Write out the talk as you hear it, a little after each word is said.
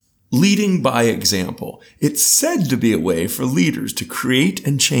leading by example. It's said to be a way for leaders to create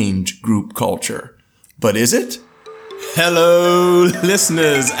and change group culture. But is it? Hello,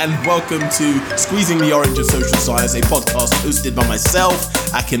 listeners, and welcome to Squeezing the Orange of Social Science, a podcast hosted by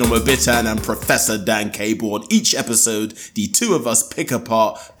myself, Akin Omobitan, and Professor Dan Cable. On each episode, the two of us pick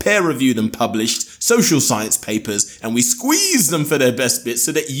apart peer-reviewed and published social science papers, and we squeeze them for their best bits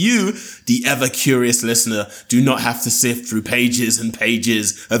so that you, the ever-curious listener, do not have to sift through pages and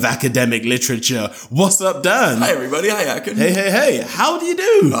pages of academic literature. What's up, Dan? Hi, everybody. Hi, Akin. Hey. How do you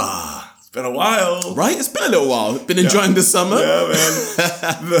do? Been a while. Right? It's been a little while. Been enjoying the summer? Yeah,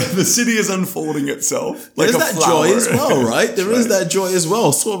 man. the city is unfolding itself like There's a that flower. joy as well, right? There is that joy as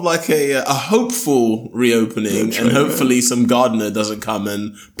well. Sort of like a hopeful reopening, and hopefully some gardener doesn't come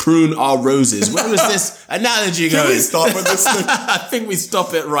and prune our roses. Where is this analogy going? Can we stop with this thing? I think we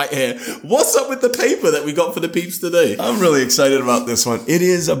stop it right here. What's up with the paper that we got for the peeps today? I'm really excited about this one. It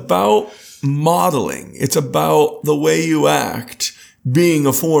is about modeling. It's about the way you act being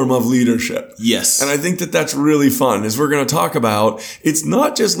a form of leadership. Yes. And I think that that's really fun, as we're going to talk about. It's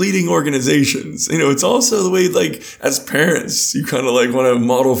not just leading organizations. It's also the way, like, as parents, you kind of like want to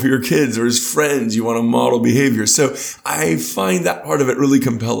model for your kids, or as friends, you want to model behavior. So I find that part of it really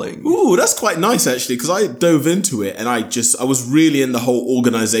compelling. Ooh, that's quite nice, actually, because I dove into it and I was really in the whole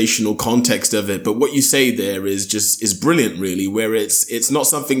organizational context of it. But what you say there is brilliant, really, where it's not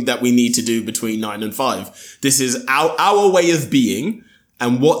something that we need to do between 9 and 5. This is our way of being.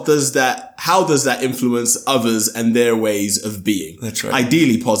 And how does that influence others and their ways of being? That's right.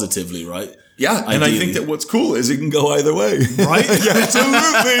 Ideally positively, right? Yeah. Ideally. And I think that what's cool is it can go either way. Right? Yeah,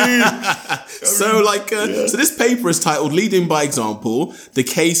 absolutely. So this paper is titled Leading by Example, the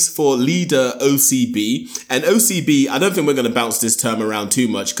Case for Leader OCB. And OCB, I don't think we're going to bounce this term around too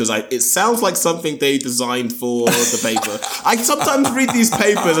much because it sounds like something they designed for the paper. I sometimes read these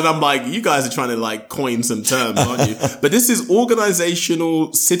papers and I'm like, you guys are trying to like coin some terms, aren't you? But this is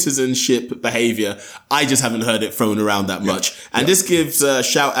organizational citizenship behavior. I just haven't heard it thrown around that much. And this gives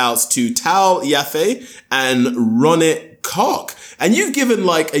shout outs to Tal Yaffe and Ronit Koch. And you've given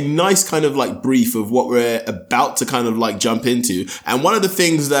like a nice kind of like brief of what we're about to kind of like jump into. And one of the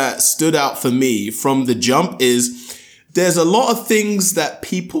things that stood out for me from the jump is there's a lot of things that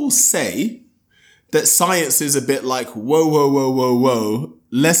people say that science is a bit like, whoa.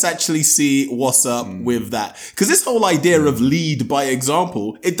 Let's actually see what's up with that. Because this whole idea of lead by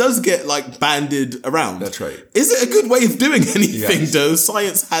example, it does get like banded around. That's right. Is it a good way of doing anything, though?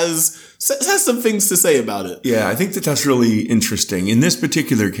 Science has some things to say about it. Yeah, I think that that's really interesting. In this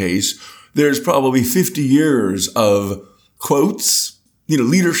particular case, there's probably 50 years of quotes,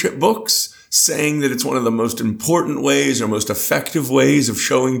 leadership books, saying that it's one of the most important ways or most effective ways of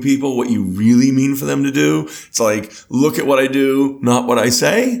showing people what you really mean for them to do. It's like, look at what I do, not what I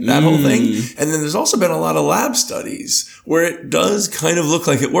say, that whole thing. And then there's also been a lot of lab studies where it does kind of look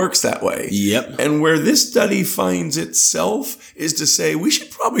like it works that way. Yep. And where this study finds itself is to say, we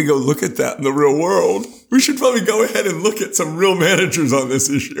should probably go look at that in the real world. We should probably go ahead and look at some real managers on this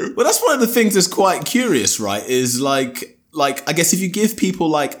issue. Well, that's one of the things that's quite curious, right? Is like, I guess if you give people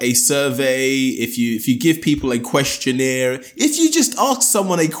like a survey, if you give people a questionnaire, if you just ask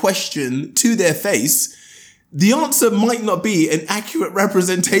someone a question to their face, the answer might not be an accurate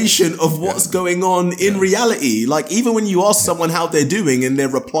representation of what's going on in reality. Like even when you ask someone how they're doing and their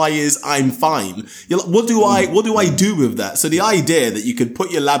reply is, I'm fine. You're like, what do I do with that? So the idea that you could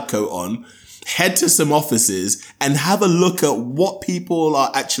put your lab coat on, head to some offices and have a look at what people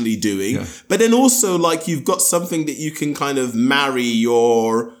are actually doing. Yeah. But then also like you've got something that you can kind of marry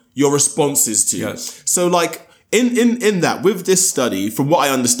your responses to. Yes. So like in that, with this study, from what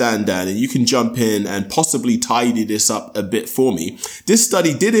I understand, Dan, and you can jump in and possibly tidy this up a bit for me. This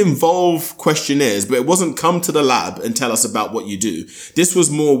study did involve questionnaires, but it wasn't come to the lab and tell us about what you do. This was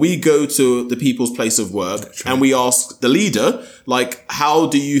more, we go to the people's place of work and we ask the leader, like, how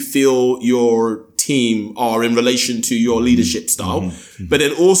do you feel your team are in relation to your leadership style, but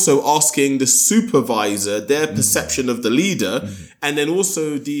then also asking the supervisor their perception of the leader, and then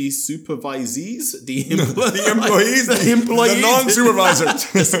also the supervisees, the employees, the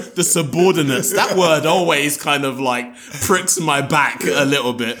non-supervisors, the subordinates. That word always kind of like pricks my back a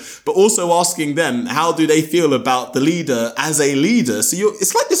little bit, but also asking them, how do they feel about the leader as a leader? So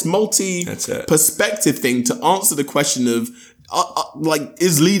it's like this multi-perspective thing to answer the question of,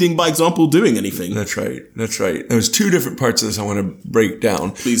 is leading by example doing anything? That's right. There's two different parts of this I want to break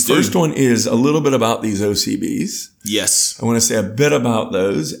down. Please do. First one is a little bit about these OCBs. Yes. I want to say a bit about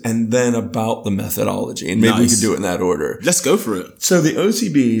those and then about the methodology. And maybe we could do it in that order. Let's go for it. So the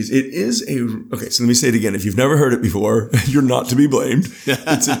OCBs, so let me say it again. If you've never heard it before, you're not to be blamed.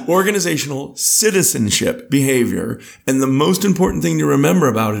 It's an organizational citizenship behavior. And the most important thing to remember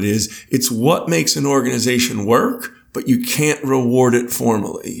about it is it's what makes an organization work, but you can't reward it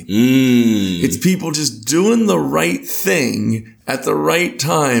formally. It's people just doing the right thing at the right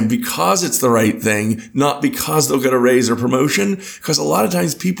time because it's the right thing, not because they'll get a raise or promotion. Because a lot of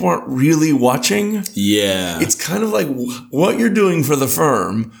times people aren't really watching. Yeah. It's kind of like what you're doing for the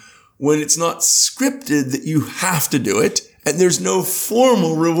firm when it's not scripted that you have to do it. And there's no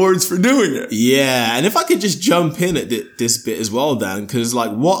formal rewards for doing it. Yeah, and if I could just jump in at this bit as well, Dan, because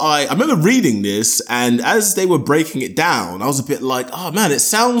like I remember reading this, and as they were breaking it down, I was a bit like, oh man, it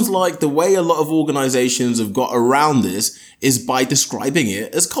sounds like the way a lot of organizations have got around this is by describing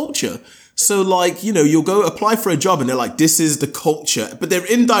it as culture. So like, you'll go apply for a job and they're like, this is the culture, but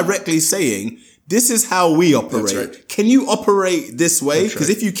they're indirectly saying, this is how we operate. That's right. Can you operate this way? Because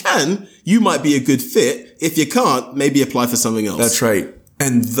if you can, you might be a good fit. If you can't, maybe apply for something else. That's right.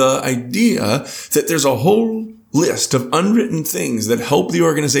 And the idea that there's a whole list of unwritten things that help the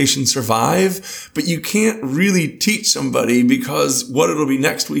organization survive, but you can't really teach somebody because what it'll be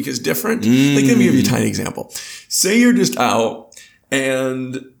next week is different. Like, let me give you a tiny example. Say you're just out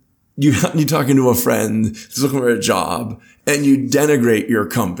and you're talking to a friend who's looking for a job and you denigrate your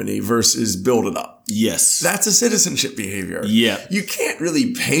company versus build it up. Yes. That's a citizenship behavior. Yeah. You can't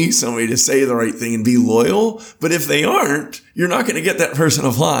really pay somebody to say the right thing and be loyal, but if they aren't, you're not going to get that person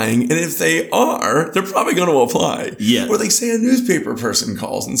applying. And if they are, they're probably going to apply. Yeah. Or like say a newspaper person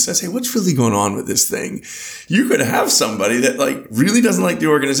calls and says, hey, what's really going on with this thing? You could have somebody that like really doesn't like the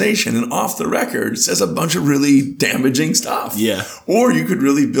organization and off the record says a bunch of really damaging stuff. Yeah. Or you could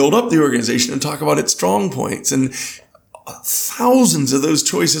really build up the organization and talk about its strong points. And thousands of those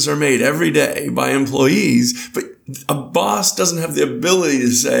choices are made every day by employees, but a boss doesn't have the ability to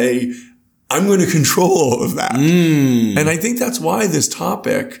say, I'm going to control all of that. And I think that's why this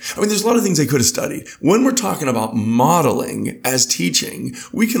topic, there's a lot of things I could have studied. When we're talking about modeling as teaching,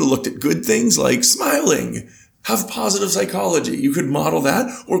 we could have looked at good things like smiling, have positive psychology. You could model that,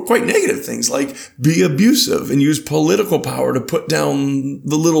 or quite negative things like be abusive and use political power to put down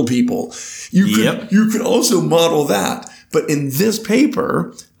the little people. You could also model that. But in this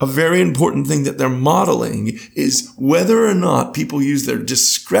paper, a very important thing that they're modeling is whether or not people use their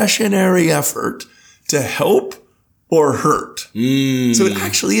discretionary effort to help or hurt. So it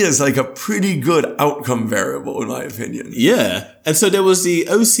actually is like a pretty good outcome variable, in my opinion. Yeah. And so there was the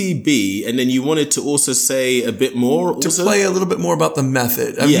OCB, and then you wanted to also say a bit more. To play a little bit more about the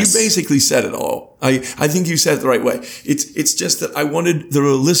method. You basically said it all. I think you said it the right way. It's just that I wanted the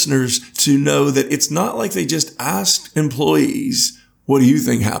listeners to know that it's not like they just asked employees, what do you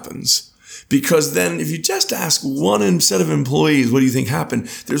think happens? Because then if you just ask one set of employees, what do you think happened?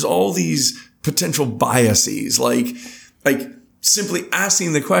 There's all these potential biases, like simply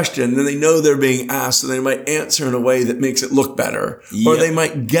asking the question, then they know they're being asked, so they might answer in a way that makes it look better. Or they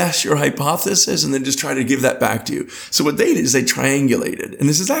might guess your hypothesis and then just try to give that back to you. So what they did is they triangulated. And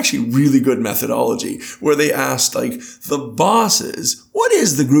this is actually really good methodology, where they asked like the bosses, what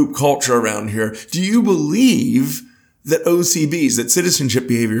is the group culture around here? Do you believe that OCBs, that citizenship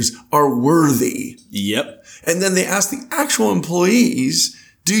behaviors, are worthy? Yep. And then they asked the actual employees,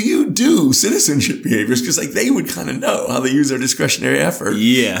 do you do citizenship behaviors? Because like they would kind of know how they use their discretionary effort.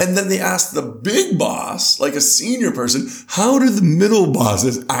 Yeah. And then they asked the big boss, like a senior person, how do the middle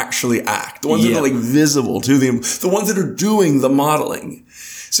bosses actually act? The ones that are like visible to them, the ones that are doing the modeling.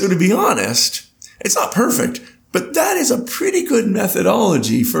 So to be honest, it's not perfect, but that is a pretty good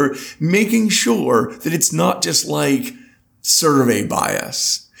methodology for making sure that it's not just like survey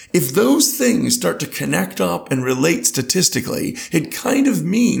bias. If those things start to connect up and relate statistically, it kind of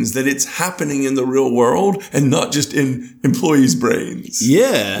means that it's happening in the real world and not just in employees' brains.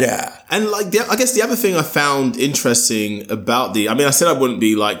 Yeah. And like, I guess the other thing I found interesting about I said I wouldn't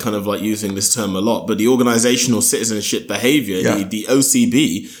be like kind of like using this term a lot, but the organizational citizenship behavior, the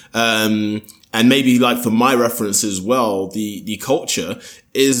OCB, and maybe like for my reference as well, the culture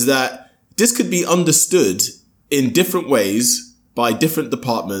is that this could be understood in different ways by different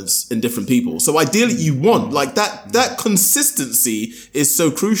departments and different people. So ideally you want like that consistency is so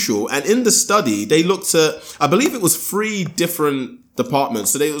crucial. And in the study, they looked at, I believe it was 3 different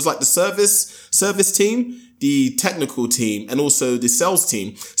departments. So it was like the service team, the technical team, and also the sales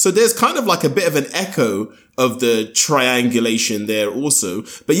team. So there's kind of like a bit of an echo of the triangulation there also.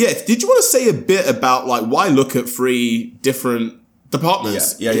 But yeah, did you want to say a bit about like why look at 3 different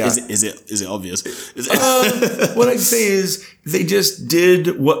departments? Yeah. Is it obvious? What I'd say is they just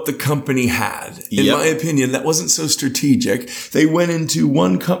did what the company had. In my opinion, that wasn't so strategic. They went into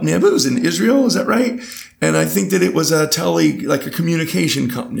one company. I believe it was in Israel. Is that right? And I think that it was a communication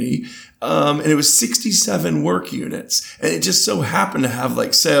company. And it was 67 work units. And it just so happened to have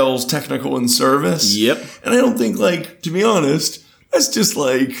like sales, technical, and service. Yep. And I don't think to be honest, that's just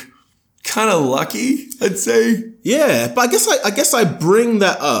kind of lucky, I'd say. Yeah, but I guess I bring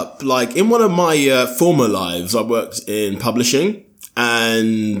that up. Like in one of my former lives, I worked in publishing,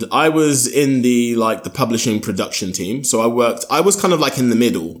 and I was in the publishing production team. So I was kind of like in the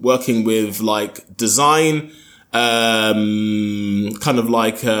middle, working with like design, oh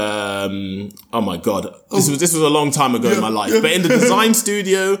my God. This was a long time ago in my life, but in the design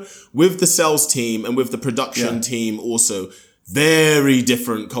studio with the sales team and with the production team also. Very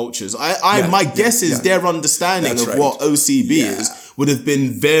different cultures. My guess is their understanding of what OCB is would have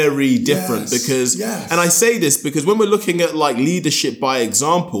been very different because, and I say this because when we're looking at like leadership by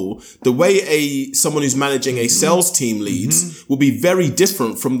example, the way someone who's managing a sales team leads will be very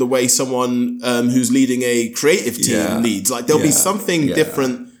different from the way someone who's leading a creative team leads. Like there'll be something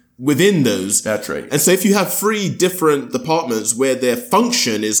different within those. That's right. And so if you have 3 different departments where their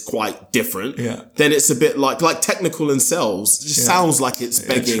function is quite different, then it's a bit like technical and sales. It just sounds like it's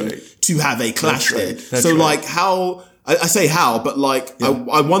begging to have a clash there. So like how, I say how, but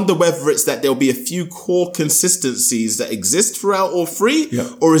I wonder whether it's that there'll be a few core consistencies that exist throughout all 3,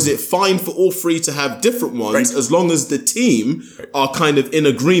 or is it fine for all 3 to have different ones as long as the team are kind of in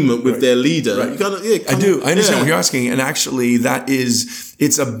agreement with their leader? You I do. I understand what you're asking. And actually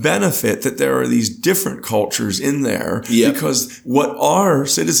it's a benefit that there are these different cultures in there because what our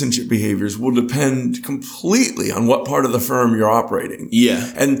citizenship behaviors will depend completely on what part of the firm you're operating.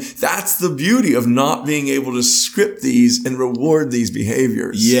 Yeah. And that's the beauty of not being able to script these and reward these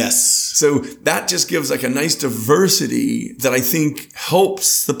behaviors. Yes. So that just gives like a nice diversity that I think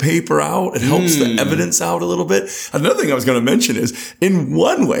helps the paper out. It helps the evidence out a little bit. Another thing I was going to mention is in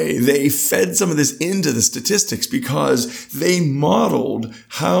one way, they fed some of this into the statistics because they modeled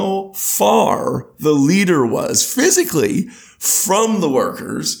how far the leader was physically from the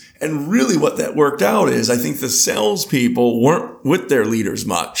workers. And really what that worked out is I think the salespeople weren't with their leaders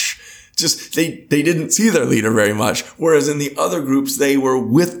much. Just they didn't see their leader very much. Whereas in the other groups, they were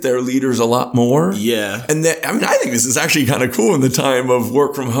with their leaders a lot more. Yeah. And I think this is actually kind of cool in the time of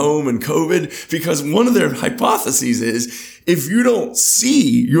work from home and COVID, because one of their hypotheses is if you don't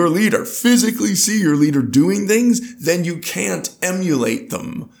see your leader, physically see your leader doing things, then you can't emulate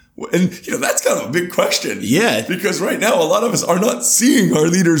them. And, that's kind of a big question. Yeah. Because right now, a lot of us are not seeing our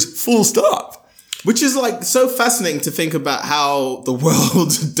leaders full stop. Which is like so fascinating to think about how the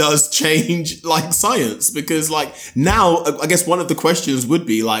world does change like science, because like now I guess one of the questions would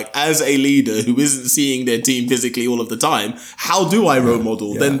be like, as a leader who isn't seeing their team physically all of the time, how do I role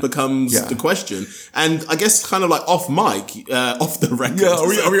model? Then becomes the question. And I guess kind of like off the record. Yeah, are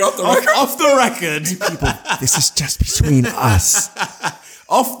we off the record? Off the record. People, this is just between us.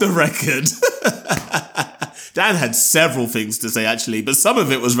 Off the record. Dan had several things to say actually, but some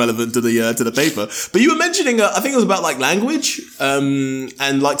of it was relevant to the paper. But you were mentioning, I think it was about like language,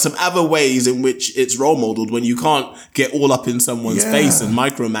 and like some other ways in which it's role modeled when you can't get all up in someone's face and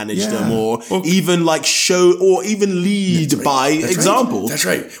micromanage them, or even like show or even lead by example. That's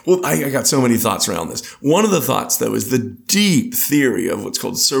right. Well, I got so many thoughts around this. One of the thoughts though is the deep theory of what's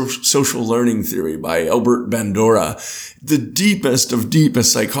called social learning theory by Albert Bandura. The deepest of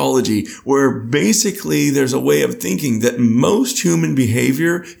deepest psychology, where basically there's a way of thinking that most human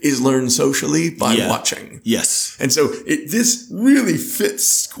behavior is learned socially by watching. Yes. And so this really fits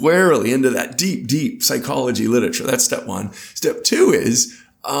squarely into that deep, deep psychology literature. That's step 1. Step 2 is,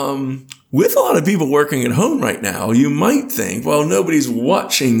 with a lot of people working at home right now, you might think, well, nobody's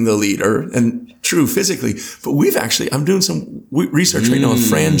watching the leader, and true physically, but I'm doing some research right now with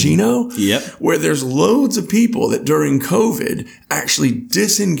Fran Gino, where there's loads of people that during COVID actually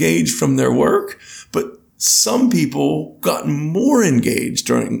disengaged from their work, but some people got more engaged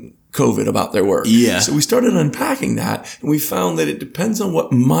during COVID about their work. Yeah. So we started unpacking that, and we found that it depends on what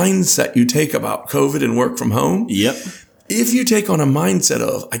mindset you take about COVID and work from home. Yep. If you take on a mindset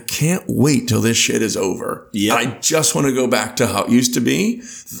of, I can't wait till this shit is over. Yep. I just want to go back to how it used to be.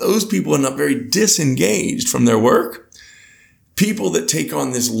 Those people end up very disengaged from their work. People that take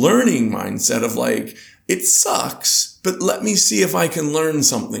on this learning mindset of like, it sucks, but let me see if I can learn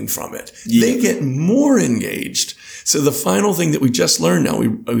something from it. Yeah. They get more engaged. So the final thing that we just learned now, we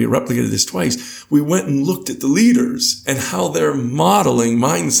replicated this twice. We went and looked at the leaders and how they're modeling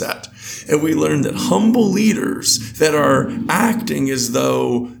mindset. And we learned that humble leaders that are acting as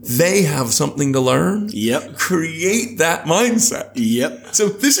though they have something to learn create that mindset. So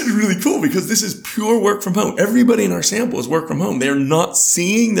this is really cool because this is pure work from home. Everybody in our sample is work from home. They're not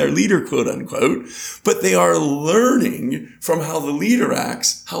seeing their leader, quote unquote, but they are learning from how the leader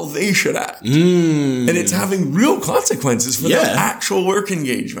acts, how they should act. And it's having real consequences for their actual work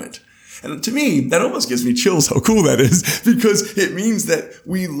engagement. And to me, that almost gives me chills how cool that is, because it means that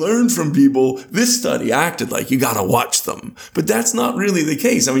we learn from people. This study acted like you gotta watch them, but that's not really the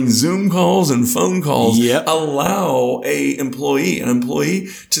case. I mean, Zoom calls and phone calls allow an employee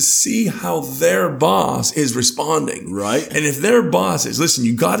to see how their boss is responding. Right. And if their boss is, listen,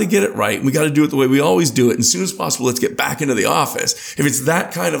 you gotta get it right. We gotta do it the way we always do it. And as soon as possible, let's get back into the office. If it's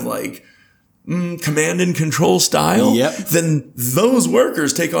that kind of like, command and control style, then those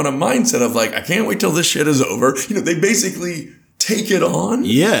workers take on a mindset of like, I can't wait till this shit is over. You know, they basically take it on.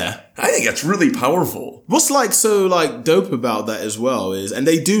 I think that's really powerful. What's like so like dope about that as well is, and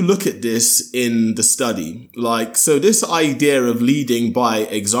they do look at this in the study, like, so this idea of leading by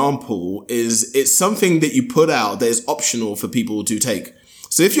example it's something that you put out that is optional for people to take.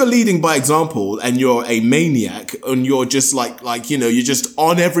 So if you're leading by example and you're a maniac and you're just like, you know, you're just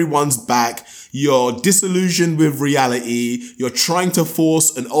on everyone's back, you're disillusioned with reality, you're trying to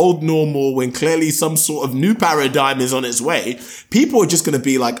force an old normal when clearly some sort of new paradigm is on its way, people are just going to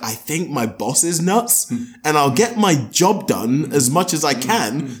be like, I think my boss is nuts and I'll get my job done as much as I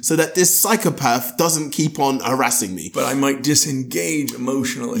can so that this psychopath doesn't keep on harassing me. But I might disengage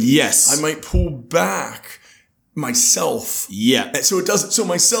emotionally. Yes. I might pull back myself. So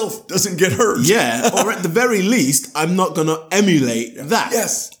myself doesn't get hurt. Or at the very least, I'm not going to emulate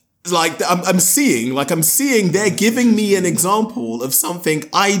that. Like I'm seeing they're giving me an example of something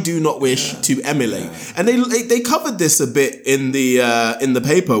I do not wish to emulate. And they covered this a bit in the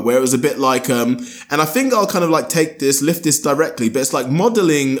paper where it was a bit like, and I think I'll kind of like lift this directly, but it's like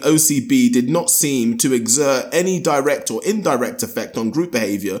modeling OCB did not seem to exert any direct or indirect effect on group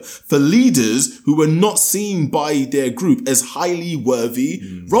behavior for leaders who were not seen by their group as highly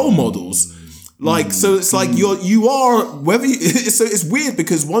worthy role models. Like, so it's like you are, so it's weird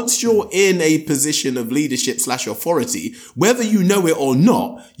because once you're in a position of leadership / authority, whether you know it or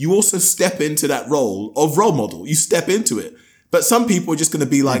not, you also step into that role of role model. You step into it. But some people are just going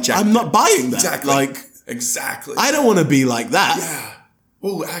to be like, I'm not buying that. Exactly. I don't want to be like that.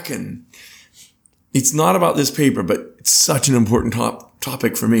 Oh, Akin. It's not about this paper, but it's such an important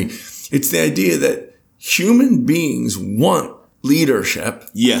topic for me. It's the idea that human beings want leadership.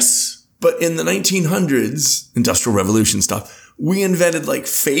 But in the 1900s, Industrial Revolution stuff, we invented like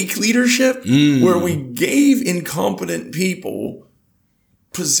fake leadership where we gave incompetent people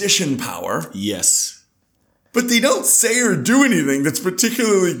position power. But they don't say or do anything that's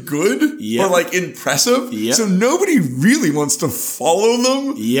particularly good or like impressive. So nobody really wants to follow them.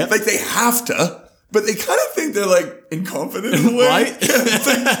 Like they have to, but they kind of think they're like incompetent in a way. Right? It's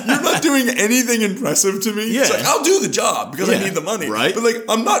like, you're not doing anything impressive to me. It's like, I'll do the job because I need the money. Right? But like,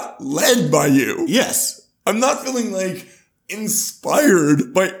 I'm not led by you. I'm not feeling like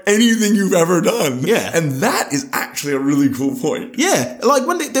inspired by anything you've ever done. And that is actually a really cool point. Like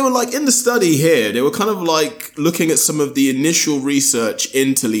when they were like in the study here, they were kind of like looking at some of the initial research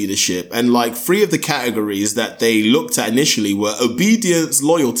into leadership, and like 3 of the categories that they looked at initially were obedience,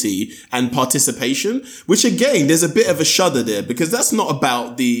 loyalty, and participation, which again, there's a bit of a shudder there because that's not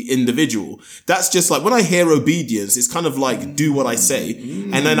about the individual. That's just like when I hear obedience, it's kind of like do what I say.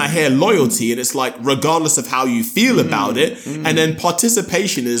 And then I hear loyalty and it's like regardless of how you feel about it. And then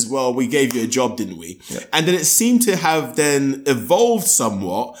participation is, well, we gave you a job, didn't we? And then it seemed to have then evolved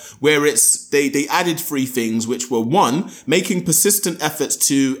somewhat where it's, they added 3 things, which were 1, making persistent efforts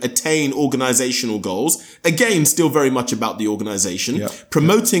to attain organizational goals. Again, still very much about the organization.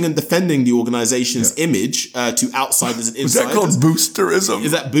 Promoting and defending the organization's image to outsiders and insiders. Is that called boosterism?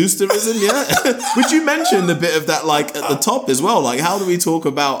 Is that boosterism? Which you mentioned a bit of that like at the top as well. Like how do we talk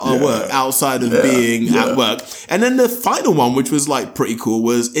about our work outside of being at work? And then the final one, which was like pretty cool,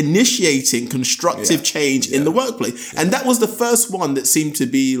 was initiating constructive change in the workplace. And that was the first one that seemed to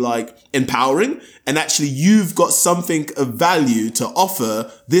be like empowering. And actually you've got something of value to offer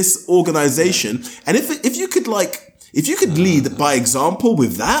this organization. And if you could lead by example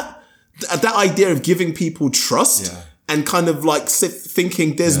with that idea of giving people trust and kind of like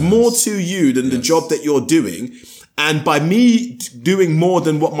thinking there's more to you than the job that you're doing. And by me doing more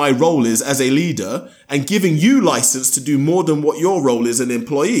than what my role is as a leader and giving you license to do more than what your role is as an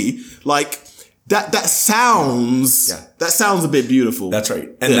employee, like that sounds a bit beautiful. That's right.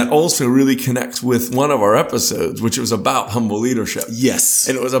 And that also really connects with one of our episodes, which was about humble leadership. Yes.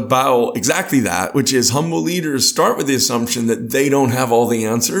 And it was about exactly that, which is humble leaders start with the assumption that they don't have all the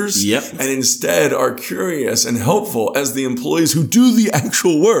answers. Yep. And instead are curious and helpful as the employees who do the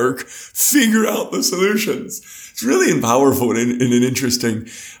actual work figure out the solutions. It's really powerful and an interesting,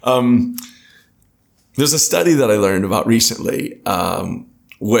 there's a study that I learned about recently,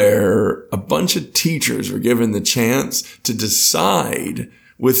 where a bunch of teachers were given the chance to decide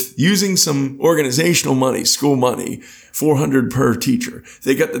with using some organizational money, school money, $400 per teacher.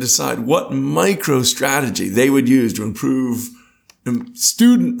 They got to decide what micro strategy they would use to improve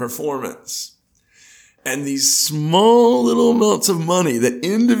student performance. And these small little amounts of money that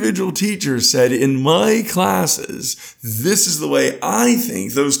individual teachers said, in my classes, this is the way I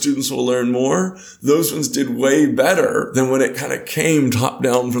think those students will learn more. Those ones did way better than when it kind of came top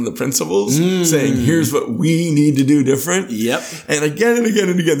down from the principals saying, here's what we need to do different. Yep. And again and again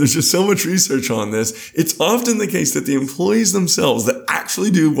and again, there's just so much research on this. It's often the case that the employees themselves that actually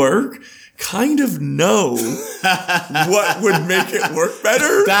do work kind of know what would make it work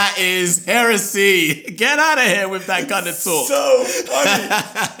better. That is heresy. Get out of here with that kind of talk. So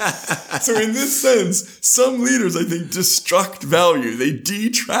funny. So in this sense, some leaders, I think, destruct value. They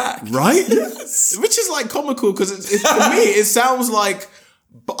detract. Right? Yes. Which is like comical because for me, it sounds like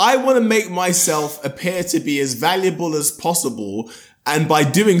I want to make myself appear to be as valuable as possible. And by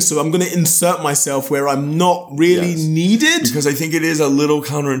doing so, I'm going to insert myself where I'm not really needed. Because I think it is a little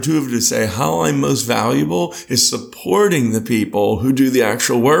counterintuitive to say how I'm most valuable is supporting the people who do the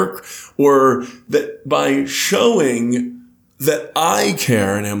actual work, or that by showing that I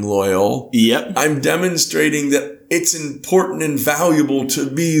care and am loyal, I'm demonstrating that it's important and valuable to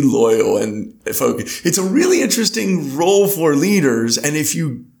be loyal and focused. It's a really interesting role for leaders. And if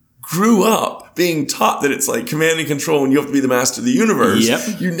you grew up being taught that it's like command and control and you have to be the master of the universe,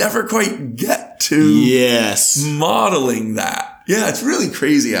 you never quite get to modeling that. Yeah, it's really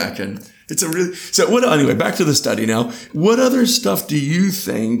crazy, Akin. Anyway, back to the study now. What other stuff do you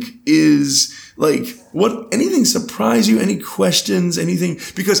think is like, anything surprise you? Any questions? Anything?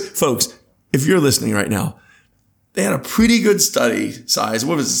 Because folks, if you're listening right now, they had a pretty good study size.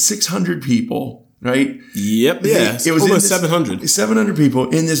 What was it? 600 people. Right? Yep. Yeah. It was almost 700. 700 people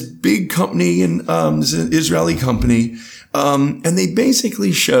in this big company, and this is an Israeli company. And they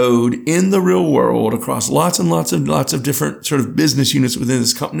basically showed in the real world across lots and lots of different sort of business units within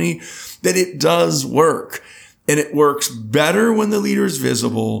this company that it does work. And it works better when the leader is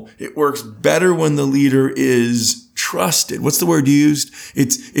visible. It works better when the leader is trusted. What's the word used?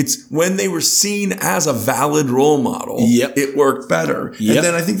 It's when they were seen as a valid role model. It worked better. And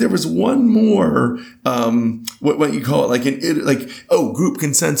then I think there was one more, what you call it, group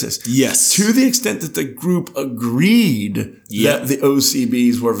consensus. Yes. To the extent that the group agreed that the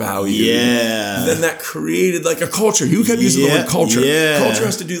OCBs were valued. Then that created like a culture. You kept using the word culture. Culture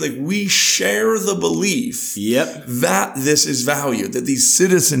has to do we share the belief that this is valued, that these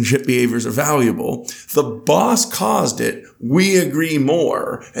citizenship behaviors are valuable. The boss caused it. We agree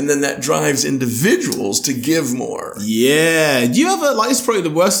more. And then that drives individuals to give more. Yeah. Do you ever, it's probably the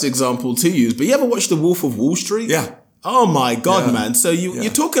worst example to use, but you ever watch The Wolf of Wall Street? Yeah. Oh my God, man. So you're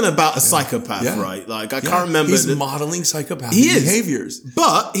talking about a psychopath, right? I can't remember. He's modeling psychopathic behaviors.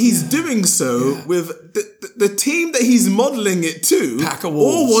 But he's doing so with the team that he's modeling it to. Pack of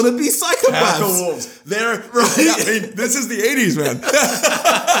wolves. All want to be psychopaths. Pack of wolves. They're right. This is the 80s, man.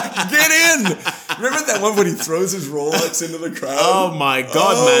 Get in. Remember that one when he throws his Rolex into the crowd? Oh my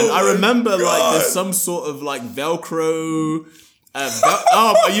God, man. I remember there's some sort of Velcro.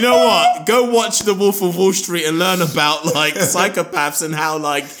 You know what? Go watch The Wolf of Wall Street and learn about psychopaths and how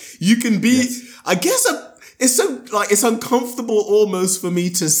you can be. I guess it's so it's uncomfortable almost for me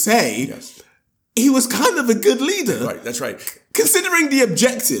to say. He was kind of a good leader. Right, that's right. Considering the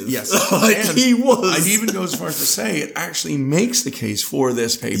objective. Yes. He was. I'd even go as far as to say it actually makes the case for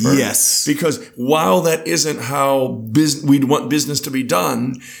this paper. Yes. Because while that isn't how we'd want business to be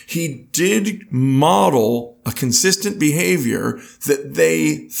done, he did model a consistent behavior that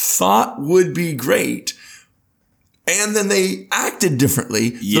they thought would be great. And then they acted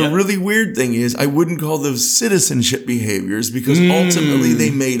differently. The really weird thing is I wouldn't call those citizenship behaviors because ultimately they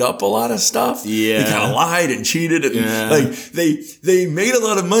made up a lot of stuff. They kind of lied and cheated. And they made a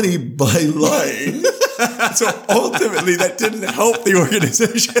lot of money by lying. So ultimately, that didn't help the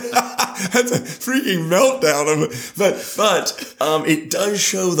organization. That's a freaking meltdown of it. But it does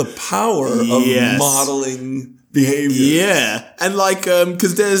show the power of modeling behavior. Yeah. And like,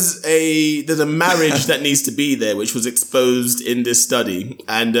 cause there's a marriage that needs to be there, which was exposed in this study.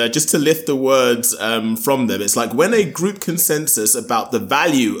 And, just to lift the words, from them, it's like when a group consensus about the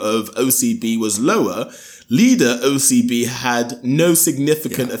value of OCB was lower, leader OCB had no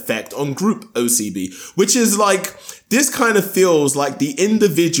significant effect on group OCB, which is like, this kind of feels like the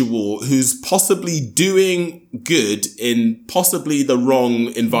individual who's possibly doing good in possibly the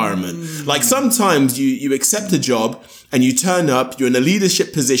wrong environment. Like sometimes you accept a job and you turn up, you're in a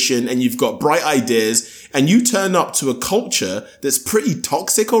leadership position and you've got bright ideas and you turn up to a culture that's pretty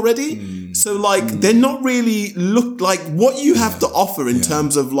toxic already. So like they're not really look like what you have to offer in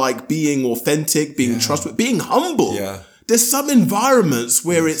terms of like being authentic, being trustworthy, being humble. There's some environments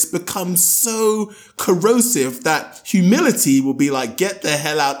where it's become so corrosive that humility will be like, get the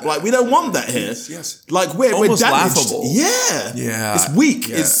hell out. Like, we don't want that here. Yes. Like, we're damaged. Laughable. Yeah. It's weak.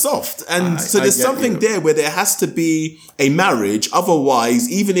 Yeah. It's soft. And so there's something there where there has to be a marriage. Otherwise,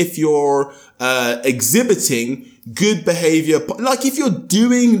 even if you're exhibiting good behavior, like if you're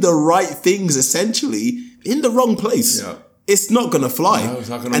doing the right things, essentially, in the wrong place. It's not going to fly. No, it's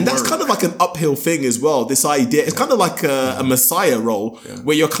not gonna and that's work. kind of like an uphill thing as well. This idea, it's kind of like a Messiah role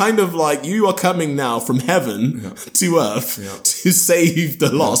where you're kind of like, you are coming now from heaven to earth to save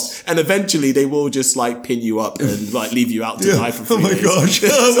the lost. And eventually they will just like pin you up and like leave you out to die for 3 days. Gosh.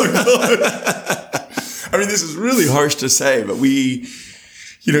 Oh my God. I mean, this is really harsh to say, but we,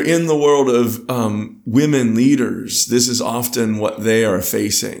 in the world of women leaders, this is often what they are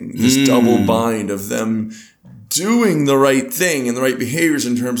facing. This double bind of them doing the right thing and the right behaviors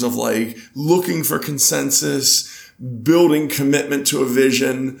in terms of like looking for consensus, building commitment to a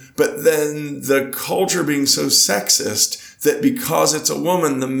vision, but then the culture being so sexist that because it's a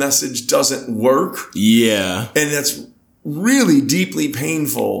woman, the message doesn't work. Yeah. And that's really deeply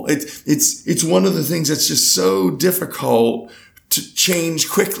painful. It's one of the things that's just so difficult to change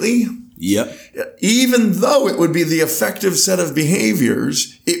quickly. Yep. Even though it would be the effective set of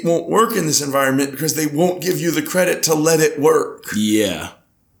behaviors, it won't work in this environment because they won't give you the credit to let it work. Yeah.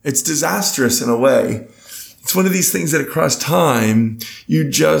 It's disastrous in a way. It's one of these things that across time, you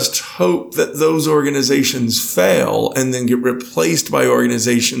just hope that those organizations fail and then get replaced by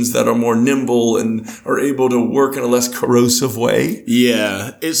organizations that are more nimble and are able to work in a less corrosive way.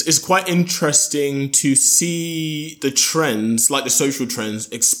 Yeah. It's quite interesting to see the trends, like the social trends,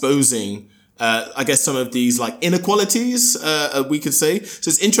 exposing I guess some of these like inequalities, we could say. So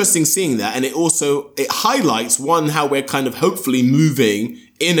it's interesting seeing that. And it highlights one, how we're kind of hopefully moving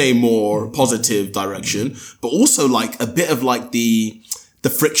in a more positive direction, but also like a bit of like the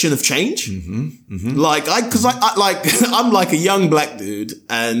friction of change. Like, I'm like a young black dude,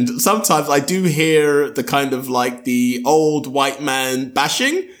 and sometimes I do hear the kind of like the old white man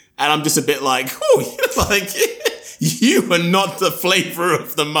bashing, and I'm just a bit like, oh, like, you are not the flavor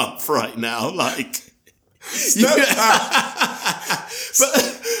of the month right now. Like,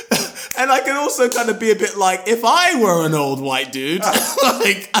 and I can also kind of be a bit like, if I were an old white dude,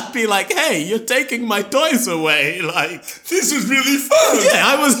 like, I'd be like, hey, you're taking my toys away. Like, this is really fun. Yeah,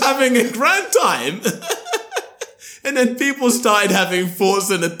 I was having a grand time. And then people started having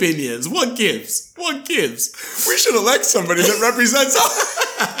thoughts and opinions. What gives? What gives? We should elect somebody that represents us.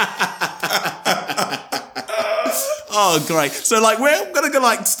 Oh, great. So, like, we're going to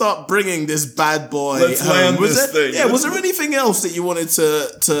like start bringing this bad boy Let's home. land this thing. Yeah, was there anything else that you wanted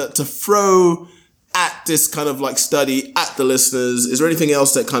to throw at this kind of like study, at the listeners? Is there anything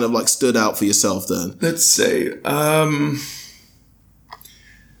else that kind of like stood out for yourself then? Let's say,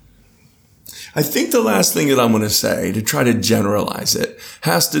 I think the last thing that I'm going to say, to try to generalize it,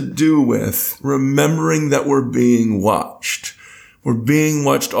 has to do with remembering that we're being watched. We're being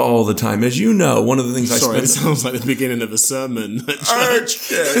watched all the time. As you know, one of the things Sorry, it sounds like the beginning of a sermon at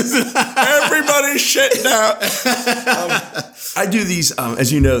church. Everybody shit down. I do these,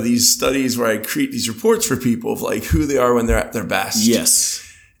 as you know, these studies where I create these reports for people of like who they are when they're at their best. Yes.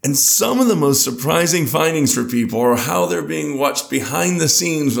 And some of the most surprising findings for people are how they're being watched behind the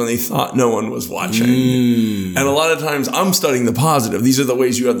scenes when they thought no one was watching. And a lot of times I'm studying the positive. These are the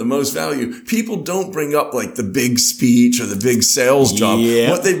ways you have the most value. People don't bring up like the big speech or the big sales job.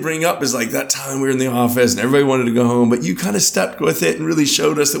 Yeah. What they bring up is like that time we were in the office and everybody wanted to go home, but you kind of stepped with it and really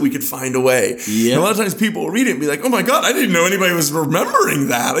showed us that we could find a way. Yeah. And a lot of times people will read it and be like, oh my God, I didn't know anybody was remembering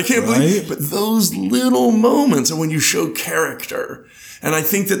that. I can't believe it. But those little moments are when you show character. And I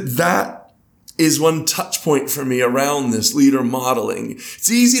think that is one touch point for me around this leader modeling.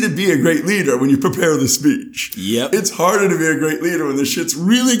 It's easy to be a great leader when you prepare the speech. Yep. It's harder to be a great leader when the shit's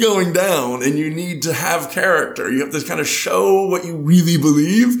really going down and you need to have character. You have to kind of show what you really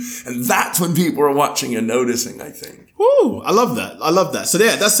believe. And that's when people are watching and noticing, I think. Woo, I love that. So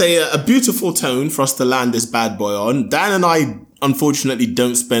yeah, that's a beautiful tone for us to land this bad boy on. Dan and I, unfortunately,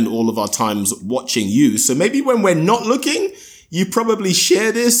 don't spend all of our times watching you. So maybe when we're not looking, you probably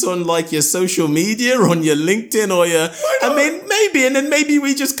share this on like your social media, on your LinkedIn or your, maybe, and then maybe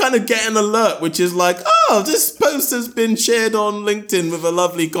we just kind of get an alert, which is like, oh, this post has been shared on LinkedIn with a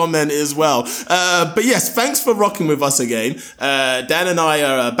lovely comment as well. But yes, thanks for rocking with us again. Dan and I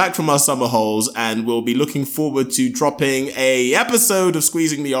are back from our summer holes and we'll be looking forward to dropping a episode of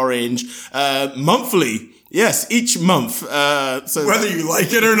Squeezing the Orange, monthly. Yes, each month. So whether you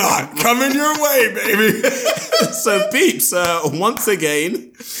like it or not, coming your way, baby. So peeps, once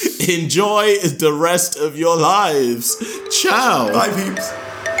again, enjoy the rest of your lives. Ciao. Bye, peeps.